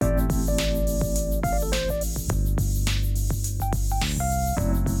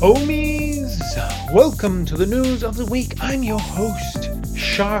Homies, welcome to the news of the week. I'm your host,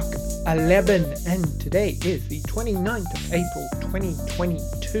 Shark11, and today is the 29th of April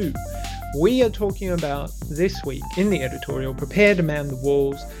 2022. We are talking about this week in the editorial, Prepare to Man the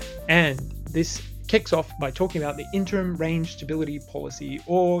Walls, and this kicks off by talking about the interim range stability policy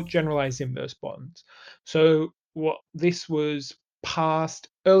or generalized inverse bonds. So, what this was passed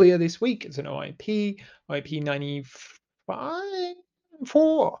earlier this week is an OIP 95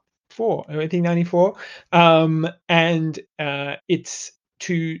 four, four, 1994, and it's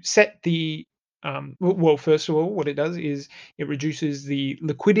to set the well, first of all, what it does is it reduces the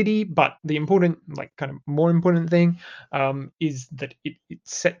liquidity, but the important, like, kind of more important thing is that it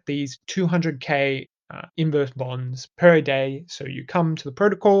set these 200k inverse bonds per day. So you come to the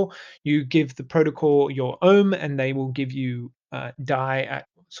protocol, you give the protocol your ohm, and they will give you DAI at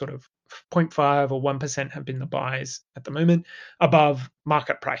sort of 0.5 or 1% have been the buys at the moment above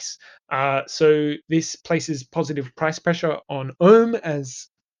market price. So this places positive price pressure on ohm as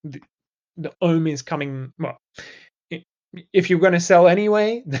the, the ohm is coming. Well, i- if you're going to sell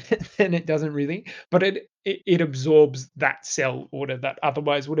anyway, then it doesn't really, but it absorbs that sell order that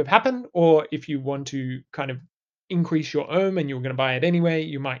otherwise would have happened. Or if you want to kind of increase your ohm and you're going to buy it anyway,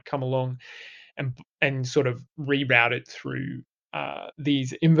 you might come along and sort of reroute it through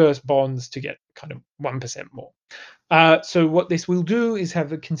these inverse bonds to get kind of 1% more. So what this will do is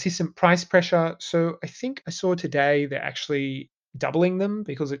have a consistent price pressure. So I think I saw today they're actually doubling them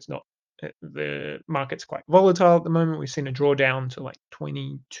because it's not the market's quite volatile at the moment. We've seen a drawdown to like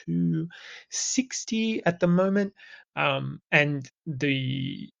 2260 at the moment, and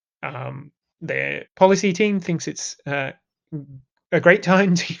um, their policy team thinks it's a great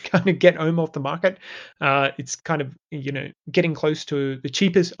time to kind of get ohm off the market. It's kind of getting close to the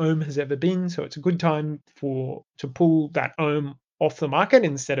cheapest ohm has ever been, so it's a good time for to pull that ohm off the market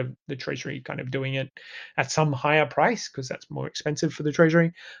instead of the treasury kind of doing it at some higher price because that's more expensive for the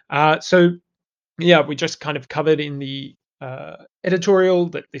treasury. So yeah, we just kind of covered in the editorial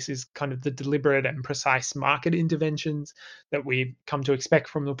that this is kind of the deliberate and precise market interventions that we've come to expect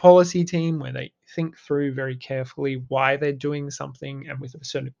from the policy team, where they think through very carefully why they're doing something and with a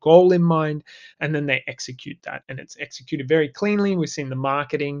certain goal in mind, and then they execute that. And it's executed very cleanly. We've seen the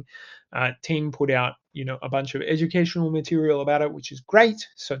marketing team put out, a bunch of educational material about it, which is great.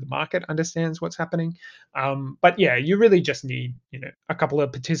 So the market understands what's happening. But yeah, you really just need, a couple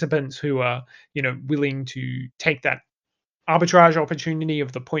of participants who are willing to take that arbitrage opportunity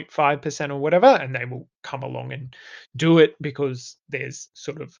of the 0.5% or whatever, and they will come along and do it because there's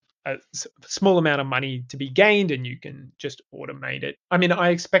sort of a small amount of money to be gained and you can just automate it. I mean, I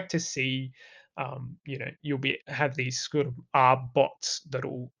expect to see, you'll be have these sort of R bots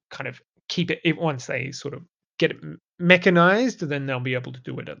that'll kind of keep it once they sort of get it mechanized, then they'll be able to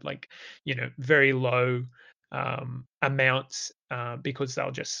do it at like, very low amounts because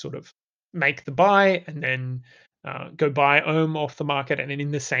they'll just sort of make the buy and then go buy ohm off the market and then in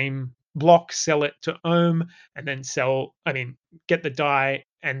the same block sell it to ohm and then get the DAI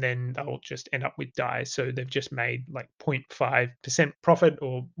and then they'll just end up with DAI. So they've just made like 0.5% profit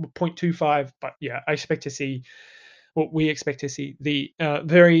or 0.25. But yeah, I expect to see what we expect to see the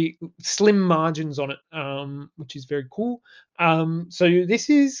very slim margins on it, which is very cool. So this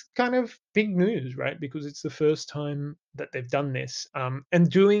is kind of big news, right? Because it's the first time that they've done this, and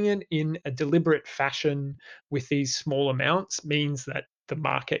doing it in a deliberate fashion with these small amounts means that the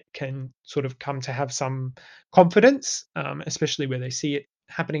market can sort of come to have some confidence, especially where they see it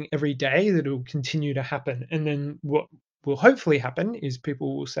happening every day, that it will continue to happen. And then what will hopefully happen is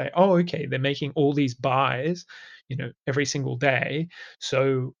people will say, oh, okay, they're making all these buys, every single day.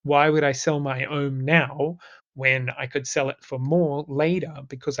 So why would I sell my ohm now when I could sell it for more later?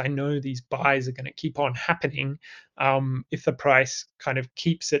 Because I know these buys are going to keep on happening if the price kind of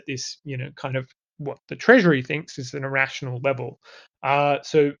keeps at this, kind of what the treasury thinks is an irrational level.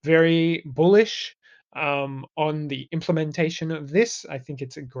 So very bullish on the implementation of this. I think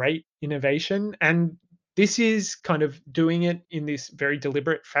it's a great innovation, and this is kind of doing it in this very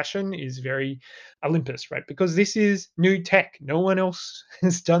deliberate fashion is very Olympus, right? Because this is new tech. No one else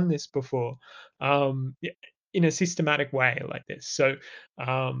has done this before in a systematic way like this. So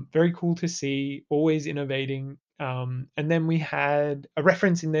very cool to see, always innovating. And then we had a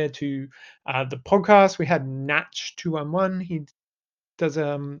reference in there to the podcast. We had Natch 211.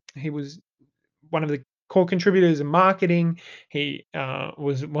 He was one of the core contributors in marketing. He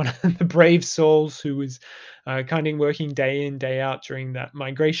was one of the brave souls who was kind of working day in, day out during that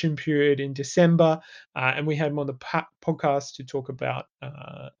migration period in December. And we had him on the podcast to talk about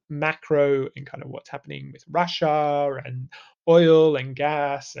macro and kind of what's happening with Russia and oil and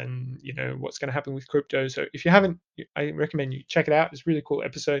gas and what's going to happen with crypto. So if you haven't, I recommend you check it out. It's a really cool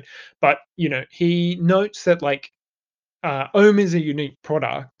episode. But he notes that like Ohm is a unique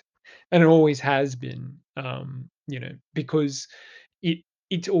product, and it always has been. Because it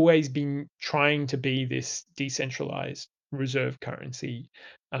it's always been trying to be this decentralized reserve currency,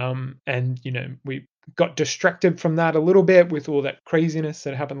 and we got distracted from that a little bit with all that craziness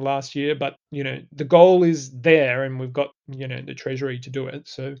that happened last year. But the goal is there, and we've got the treasury to do it.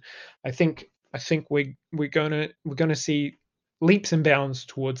 So I think we're gonna see leaps and bounds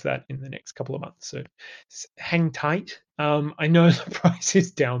towards that in the next couple of months. So hang tight. I know the price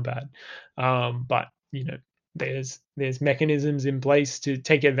is down bad, but there's mechanisms in place to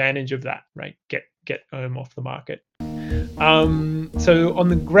take advantage of that, right? Get Ohm off the market. So on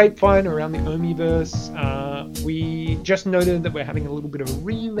the grapevine around the Omiverse, we just noted that we're having a little bit of a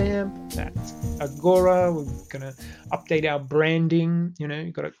revamp at Agora. We're gonna update our branding.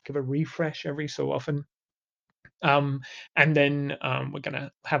 You've got to give a refresh every so often. And then we're going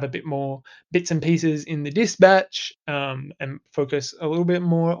to have a bit more bits and pieces in the dispatch, and focus a little bit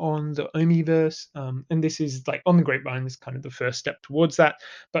more on the Omiverse. And this is like on the grapevine is kind of the first step towards that,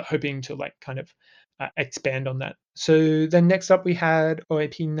 but hoping to like kind of expand on that. So then next up we had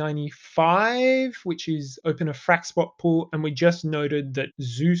OAP 95, which is open a frac swap pool, and we just noted that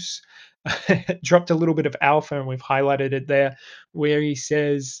Zeus dropped a little bit of alpha, and we've highlighted it there, where he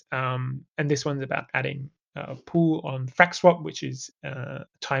says, and this one's about adding pool on FracSwap, which is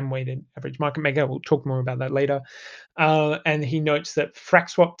time-weighted average market maker. We'll talk more about that later. And he notes that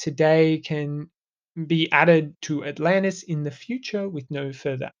FracSwap today can be added to Atlantis in the future with no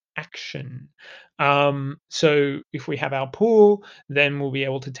further action. So if we have our pool, then we'll be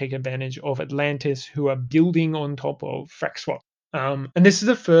able to take advantage of Atlantis, who are building on top of FracSwap. And this is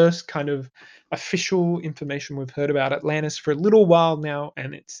the first kind of official information we've heard about Atlantis for a little while now,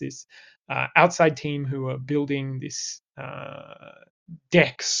 and it's this outside team who are building this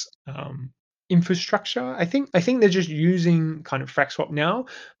DEX infrastructure. I think they're just using kind of FracSwap now,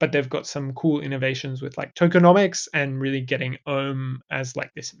 but they've got some cool innovations with like tokenomics and really getting Ohm as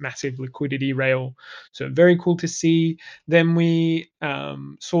like this massive liquidity rail. So very cool to see. Then we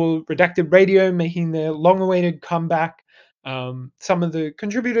saw Redacted Radio making their long-awaited comeback. Some of the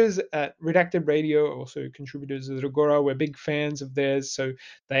contributors at Redacted Radio are also contributors at Agora. We're big fans of theirs. So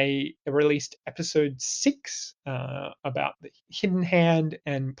they released episode 6 about the Hidden Hand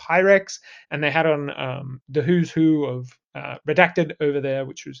and Pyrex, and they had on the who's who of Redacted over there,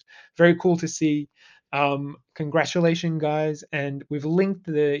 which was very cool to see. Congratulations, guys. And we've linked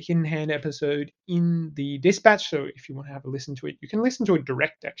the Hidden Hand episode in the dispatch. So if you want to have a listen to it, you can listen to it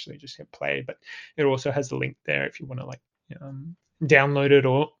direct, actually, just hit play, but it also has the link there if you want to like download it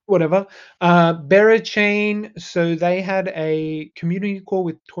or whatever. Berachain, so they had a community call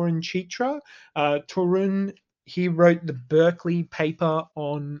with Torun Chitra. Torun, he wrote the Berkeley paper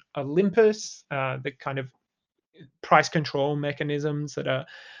on Olympus, the kind of price control mechanisms that are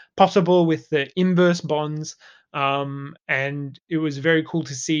possible with the inverse bonds. And it was very cool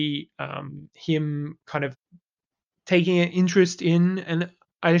to see him kind of taking an interest in, and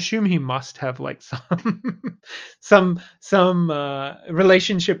I assume he must have like some some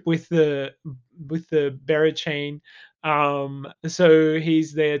relationship with the Bearer chain. So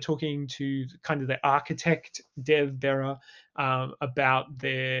he's there talking to kind of the architect Dev Bera about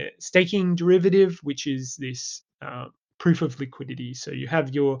their staking derivative, which is this proof of liquidity. So you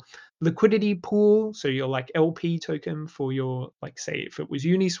have your liquidity pool, so your like LP token for your, like, say if it was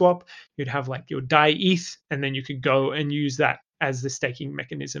Uniswap, you'd have like your DAI ETH, and then you could go and use that as the staking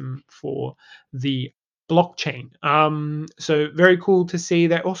mechanism for the blockchain. So very cool to see.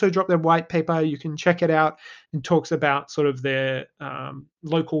 They also dropped their white paper. You can check it out. It talks about sort of their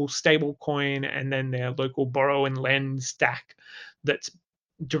local stable coin and then their local borrow and lend stack that's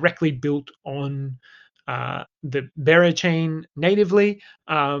directly built on the Bearer chain natively,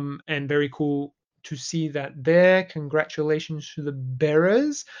 and very cool to see that there. Congratulations to the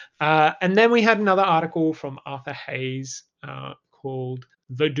bearers. And then we had another article from Arthur Hayes called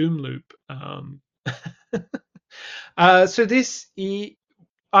The Doom Loop. So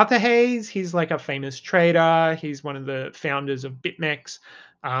Arthur Hayes, he's like a famous trader. He's one of the founders of BitMEX.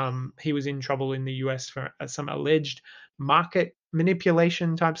 He was in trouble in the US for some alleged market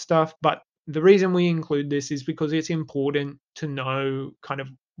manipulation type stuff. But the reason we include this is because it's important to know kind of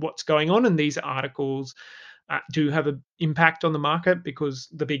what's going on, and these articles do have an impact on the market because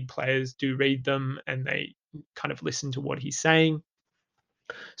the big players do read them and they kind of listen to what he's saying.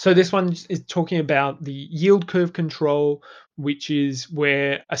 So this one is talking about the yield curve control which is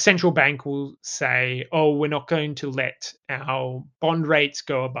where a central bank will say, "Oh, we're not going to let our bond rates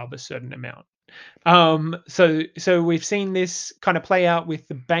go above a certain amount." So we've seen this kind of play out with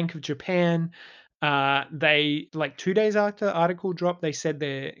the Bank of Japan. They like 2 days after the article dropped, they said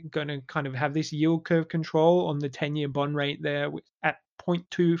they're going to kind of have this yield curve control on the 10-year bond rate there at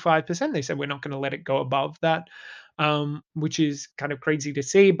 0.25%. They said we're not going to let it go above that, which is kind of crazy to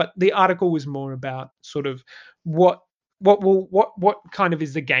see. But the article was more about sort of what what kind of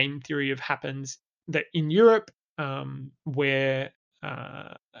is the game theory of happens that in Europe, where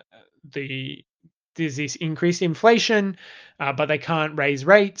uh, the there's this increased inflation, but they can't raise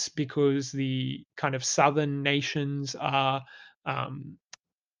rates because the kind of southern nations are um,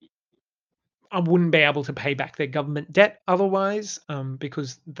 wouldn't be able to pay back their government debt otherwise,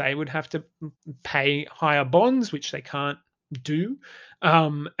 because they would have to pay higher bonds, which they can't do.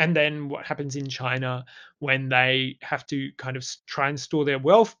 And then what happens in China when they have to kind of try and store their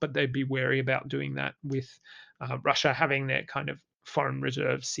wealth, but they'd be wary about doing that with Russia having their kind of foreign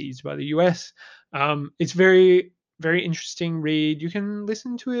reserves seized by the US. It's very, very interesting read. You can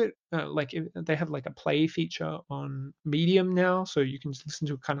listen to it. They have like a play feature on Medium now, so you can just listen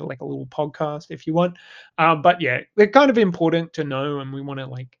to kind of like a little podcast if you want. But yeah, they're kind of important to know, and we want to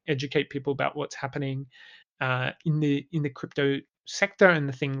like educate people about what's happening in the crypto sector and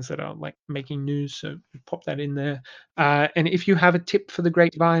the things that are like making news. So pop that in there. And if you have a tip for the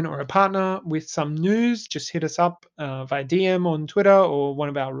grapevine or a partner with some news, just hit us up via DM on Twitter or one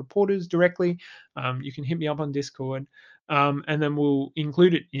of our reporters directly. You can hit me up on Discord, and then we'll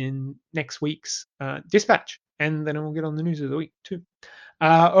include it in next week's dispatch. And then we'll get on the news of the week too.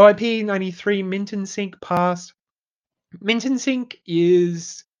 OIP 93 Mint and Sync passed. Mint and Sync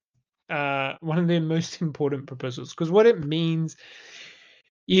is one of their most important proposals because what it means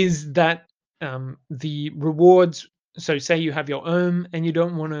is that the rewards. So, say you have your own and you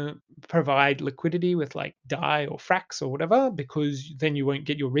don't want to provide liquidity with like DAI or Frax or whatever, because then you won't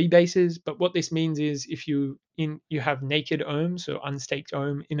get your rebases. But what this means is if you have naked ohm, so unstaked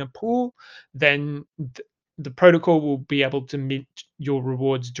ohm in a pool, then the protocol will be able to mint your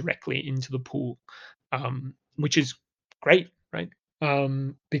rewards directly into the pool, which is great, right?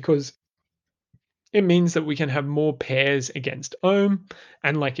 Because it means that we can have more pairs against ohm,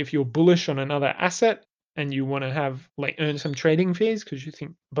 and like if you're bullish on another asset and you want to have like earn some trading fees because you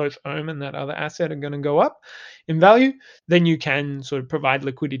think both ohm and that other asset are going to go up in value, then you can sort of provide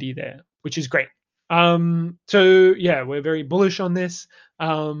liquidity there, which is great. So yeah, we're very bullish on this,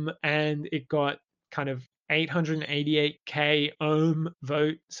 and it got kind of 888k ohm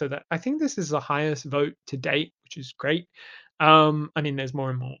vote, so that I think this is the highest vote to date, which is great. I mean, there's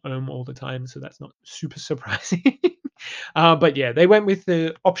more and more all the time, so that's not super surprising. But yeah, they went with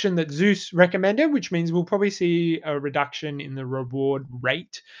the option that Zeus recommended, which means we'll probably see a reduction in the reward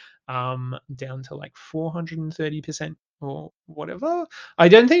rate, down to like 430% or whatever. I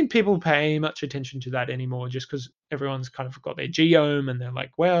don't think people pay much attention to that anymore, just because everyone's kind of got their geom and they're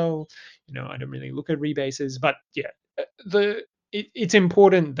like, well, I don't really look at rebases. But yeah, it's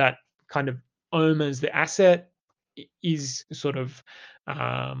important that kind of ohm as the asset is sort of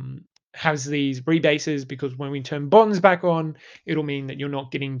um, has these rebases, because when we turn bonds back on, it'll mean that you're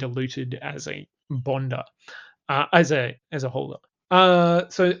not getting diluted as a bonder, as a holder.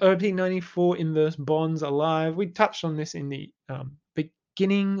 So OP94 inverse bonds are live. We touched on this in the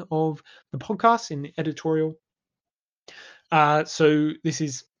beginning of the podcast in the editorial. So this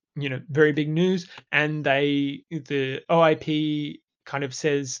is very big news, and the OIP kind of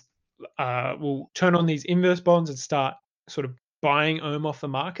says we'll turn on these inverse bonds and start sort of buying ohm off the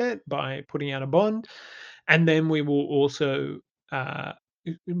market by putting out a bond, and then we will also uh,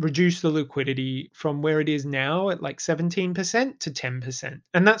 reduce the liquidity from where it is now at like 17% to 10%,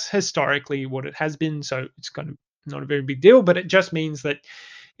 and that's historically what it has been. So it's kind of not a very big deal, but it just means that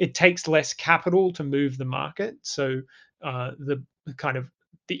it takes less capital to move the market. So the kind of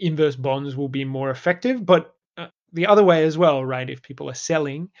the inverse bonds will be more effective, but the other way as well, right? If people are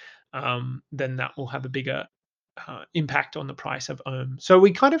selling, then that will have a bigger impact on the price of ohm. So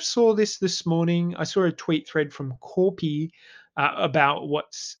we kind of saw this morning. I saw a tweet thread from Corpy about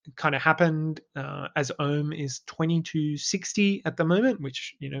what's kind of happened, as ohm is 2260 at the moment,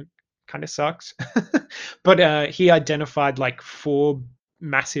 which kind of sucks. But he identified like four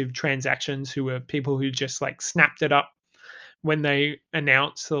massive transactions who were people who just like snapped it up when they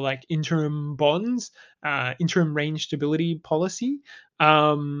announced the like interim bonds, interim range stability policy.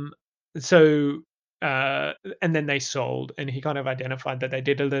 Um, so and then they sold, and he kind of identified that they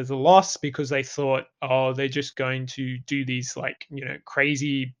did it as a loss because they thought, oh, they're just going to do these like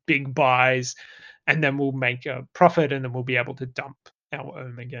crazy big buys, and then we'll make a profit, and then we'll be able to dump our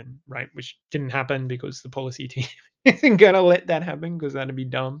ohm again, right? Which didn't happen because the policy team isn't gonna let that happen because that'd be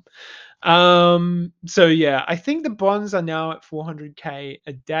dumb. So yeah, I think the bonds are now at 400k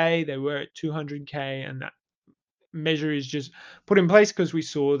a day. They were at 200k, and that measure is just put in place because we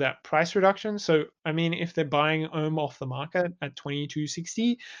saw that price reduction. So I mean, if they're buying ohm off the market at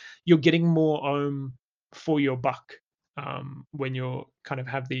 2260, you're getting more ohm for your buck when you're kind of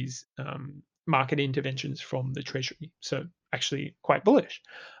have these market interventions from the treasury. So actually quite bullish.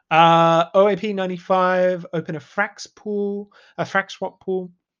 OAP 95 open a frax pool, a frax swap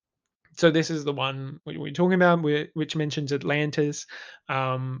pool. So this is the one we're talking about, which mentions Atlantis,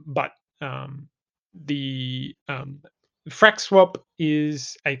 but the FraxSwap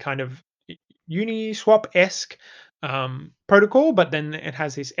is a kind of Uniswap esque protocol, but then it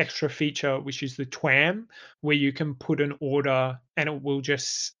has this extra feature, which is the TWAM, where you can put an order and it will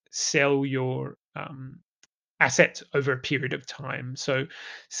just sell your assets over a period of time. So,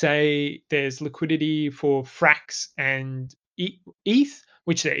 say there's liquidity for Frax and ETH,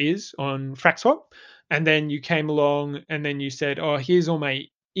 which there is on FraxSwap, and then you came along and then you said, "Oh, here's all my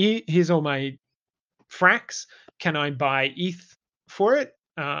Frax. Can I buy ETH for it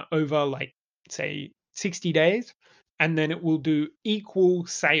over like say 60 days?" And then it will do equal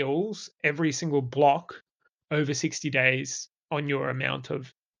sales every single block over 60 days on your amount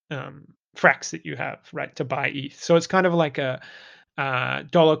of Frax that you have, right, to buy ETH. So it's kind of like a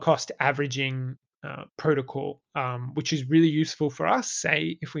dollar cost averaging protocol, which is really useful for us.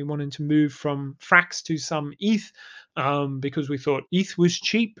 Say if we wanted to move from Frax to some ETH, because we thought ETH was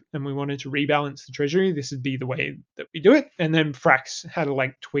cheap and we wanted to rebalance the treasury, this would be the way that we do it. And then Frax had a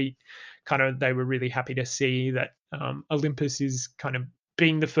like tweet, kind of they were really happy to see that Olympus is kind of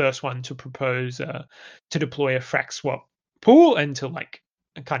being the first one to propose to deploy a Frax swap pool and to like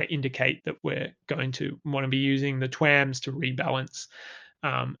kind of indicate that we're going to want to be using the TWAMs to rebalance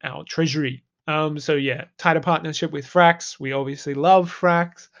our treasury. So yeah, tighter partnership with Frax. We obviously love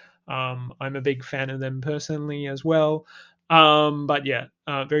Frax. I'm a big fan of them personally as well. But yeah,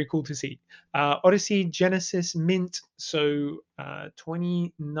 very cool to see. Odyssey Genesis Mint. So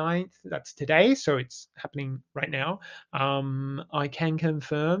 29th, that's today. So it's happening right now. I can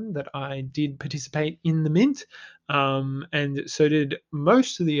confirm that I did participate in the mint. And so did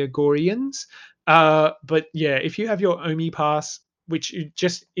most of the Agorians. But yeah, if you have your OMI pass, which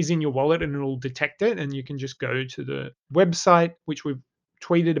just is in your wallet and it'll detect it, and you can just go to the website, which we've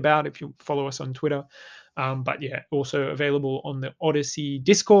tweeted about if you follow us on Twitter. But yeah, also available on the Odyssey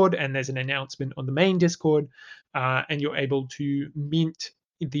Discord, and there's an announcement on the main Discord, and you're able to mint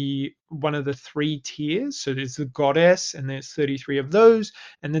the one of the three tiers. So there's the Goddess, and there's 33 of those,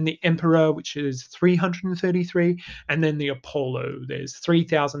 and then the Emperor, which is 333, and then the Apollo, there's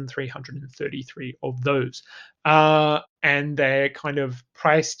 3,333 of those. And they're kind of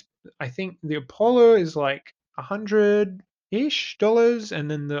priced. I think the Apollo is like 100-ish dollars,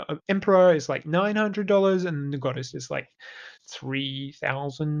 and then the Emperor is like $900, and the Goddess is like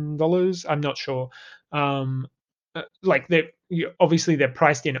 $3,000. I'm not sure. Like obviously they're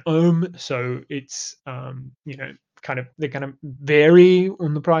priced in ohm, so it's kind of they're going to vary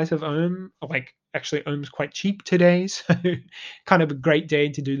on the price of ohm. Like actually, ohm's quite cheap today, so kind of a great day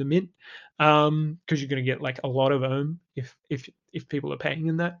to do the mint, because you're going to get like a lot of ohm if people are paying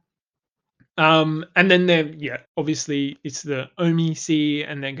in that. And then yeah, obviously it's the OMIC,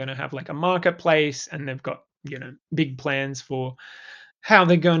 and they're going to have like a marketplace, and they've got big plans for how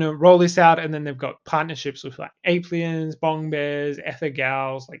they're going to roll this out. And then they've got partnerships with like Aplians, Bong Bears,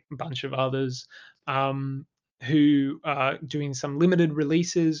 Ethergals, like a bunch of others, who are doing some limited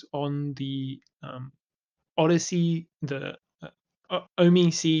releases on the Odyssey, the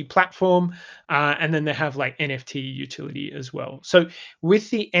OMIC platform, and then they have like NFT utility as well. So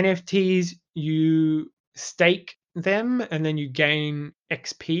with the NFTs, you stake them and then you gain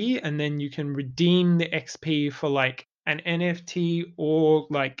XP, and then you can redeem the XP for like an NFT or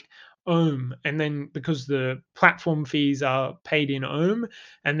like ohm. And then because the platform fees are paid in ohm,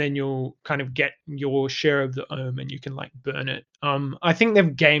 and then you'll kind of get your share of the ohm and you can like burn it. I think they've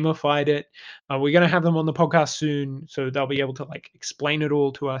gamified it. We're going to have them on the podcast soon, so they'll be able to like explain it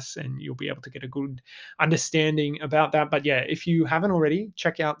all to us, and you'll be able to get a good understanding about that. But yeah, if you haven't already,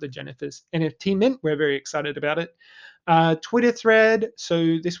 check out the Genesis NFT Mint. We're very excited about it. Twitter thread.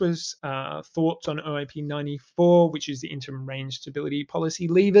 So this was thoughts on OIP 94, which is the interim range stability policy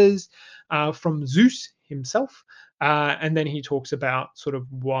levers, from Zeus himself. And then he talks about sort of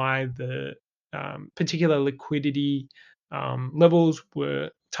why the particular liquidity levels were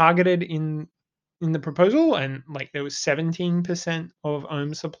targeted in the proposal, and like there was 17% of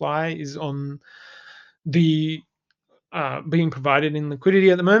ohm supply is on the being provided in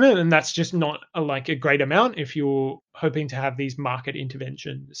liquidity at the moment, and that's just not like a great amount if you're hoping to have these market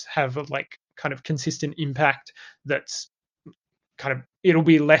interventions have a like kind of consistent impact. That's kind of, it'll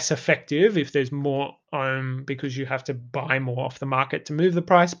be less effective if there's more because you have to buy more off the market to move the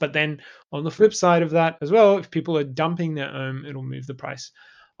price. But then on the flip side of that as well, if people are dumping their it'll move the price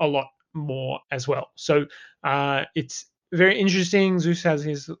a lot more as well. So it's very interesting. Zeus has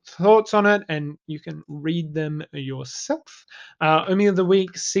his thoughts on it, and you can read them yourself. Omi of the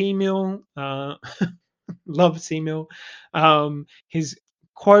week, C Mill. Love C Mill. His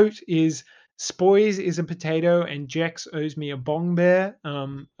quote is, "Spoys is a potato, and Jex owes me a bong bear."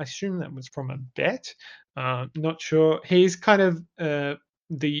 I assume that was from a bet. Not sure. He's kind of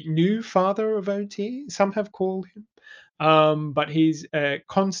the new father of OT. Some have called him. But he's a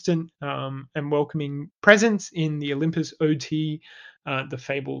constant and welcoming presence in the Olympus OT, the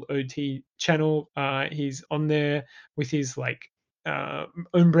fabled OT channel. He's on there with his like uh,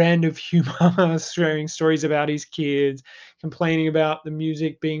 own brand of humor, sharing stories about his kids, complaining about the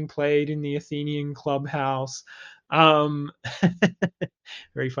music being played in the Athenian clubhouse. Um,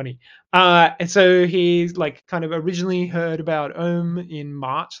 very funny. And so he's like kind of originally heard about Ohm in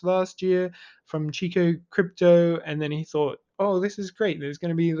March last year from Chico Crypto, and then he thought, "Oh, this is great. There's going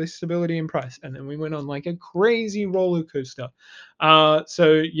to be this stability in price." And then we went on like a crazy roller coaster.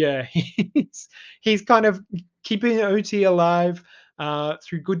 So yeah, he's kind of keeping OT alive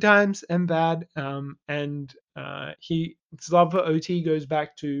through good times and bad. And his love for OT goes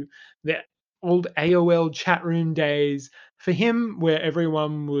back to the old AOL chat room days for him, where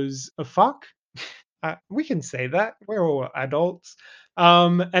everyone was a fuck. We can say that. We're all adults.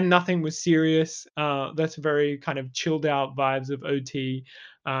 And nothing was serious. That's very kind of chilled out vibes of OT.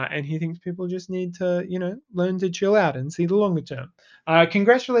 And he thinks people just need to, learn to chill out and see the longer term.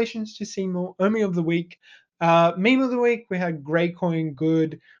 Congratulations to Seymour, Omi of the Week. Meme of the week, we had Greycoin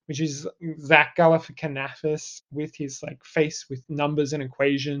Good, which is Zach Galifianakis with his like face with numbers and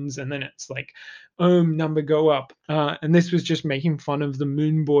equations, and then it's like number go up. And this was just making fun of the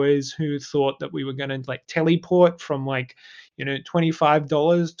Moon Boys who thought that we were going to like teleport from like,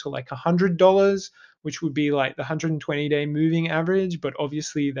 $25 to like $100, which would be like the 120-day moving average. But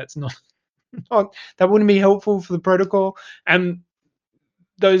obviously, that's not that wouldn't be helpful for the protocol. And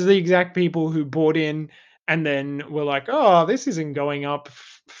those are the exact people who bought in and then were like, "Oh, this isn't going up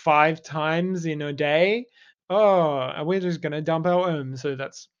 5 times in a day. Oh, we're just going to dump our own." So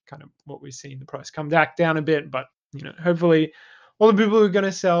that's kind of what we've seen the price come back down a bit. But, hopefully all the people who are going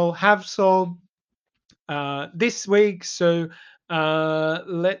to sell have sold this week. So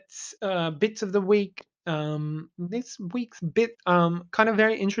let's bits of the week. This week's bit, kind of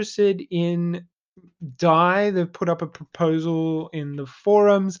very interested in they've put up a proposal in the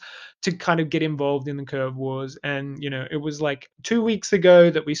forums to kind of get involved in the Curve Wars. And, it was like 2 weeks ago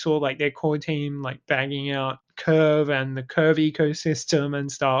that we saw like their core team like bagging out Curve and the Curve ecosystem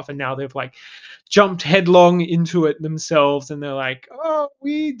and stuff. And now they've like jumped headlong into it themselves, and they're like, "Oh,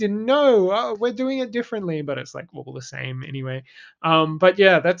 we didn't know. Oh, we're doing it differently," but it's like all the same anyway. But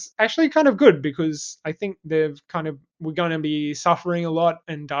yeah, that's actually kind of good, because I think we're going to be suffering a lot,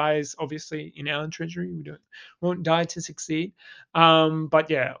 and DAIs obviously in our treasury. We won't DAI to succeed. But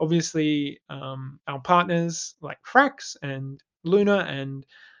yeah, obviously our partners like Frax and Luna and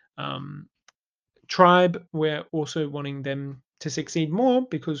Tribe, we're also wanting them to succeed more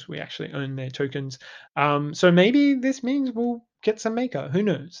because we actually own their tokens. So maybe this means we'll get some Maker. Who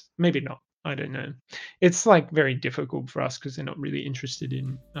knows? Maybe not. I don't know. It's like very difficult for us because they're not really interested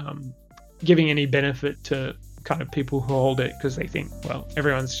in giving any benefit to kind of people who hold it, because they think, well,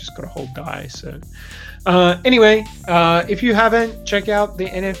 everyone's just got to hold DAI. So anyway, if you haven't, check out the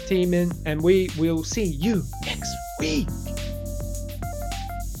NFT Mint, and we will see you next week.